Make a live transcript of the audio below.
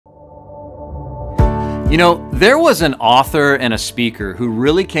There was an author and a speaker who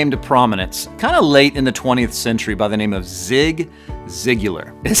really came to prominence kind of late in the 20th century by the name of Zig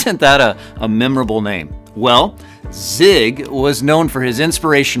Ziglar. Isn't that a memorable name? Well, Zig was known for his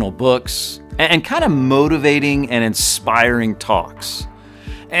inspirational books and kind of motivating and inspiring talks.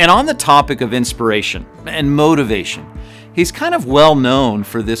 And on the topic of inspiration and motivation, he's kind of well known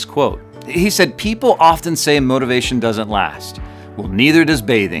for this quote. He said, "People often say motivation doesn't last. Well, neither does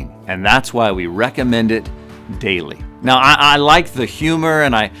bathing, and that's why we recommend it daily." Now, I like the humor,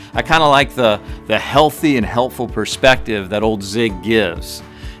 and I kind of like the healthy and helpful perspective that old Zig gives.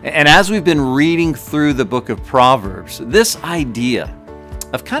 And as we've been reading through the book of Proverbs, this idea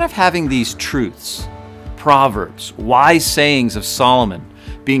of kind of having these truths, Proverbs, wise sayings of Solomon,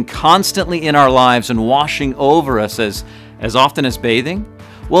 being constantly in our lives and washing over us as often as bathing,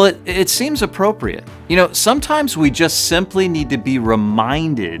 well, it seems appropriate. Sometimes we just simply need to be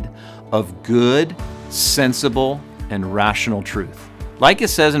reminded of good, sensible, and rational truth. Like it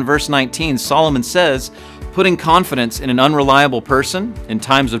says in verse 19, Solomon says, putting confidence in an unreliable person in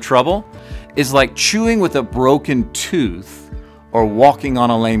times of trouble is like chewing with a broken tooth or walking on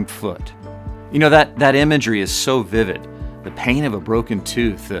a lame foot. That imagery is so vivid. The pain of a broken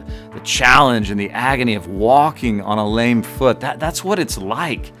tooth, the challenge and the agony of walking on a lame foot, that's what it's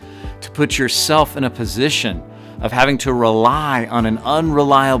like to put yourself in a position of having to rely on an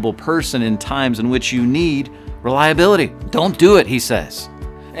unreliable person in times in which you need reliability. Don't do it, he says.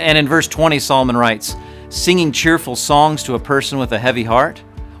 And in verse 20, Solomon writes, singing cheerful songs to a person with a heavy heart,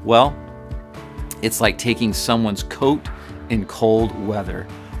 well, it's like taking someone's coat in cold weather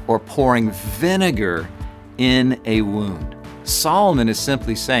or pouring vinegar in a wound. Solomon is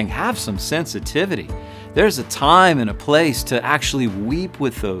simply saying, have some sensitivity. There's a time and a place to actually weep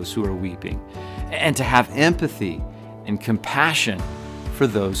with those who are weeping and to have empathy and compassion for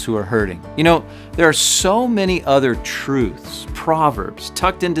those who are hurting. There are so many other truths, proverbs,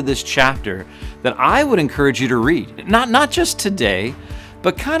 tucked into this chapter that I would encourage you to read. Not just today,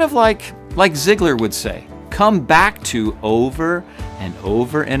 but kind of like Ziglar would say, come back to over and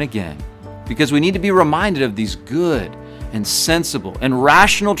over and again. Because we need to be reminded of these good and sensible and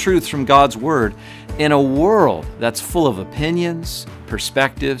rational truths from God's Word in a world that's full of opinions,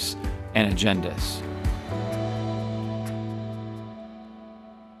 perspectives, and agendas.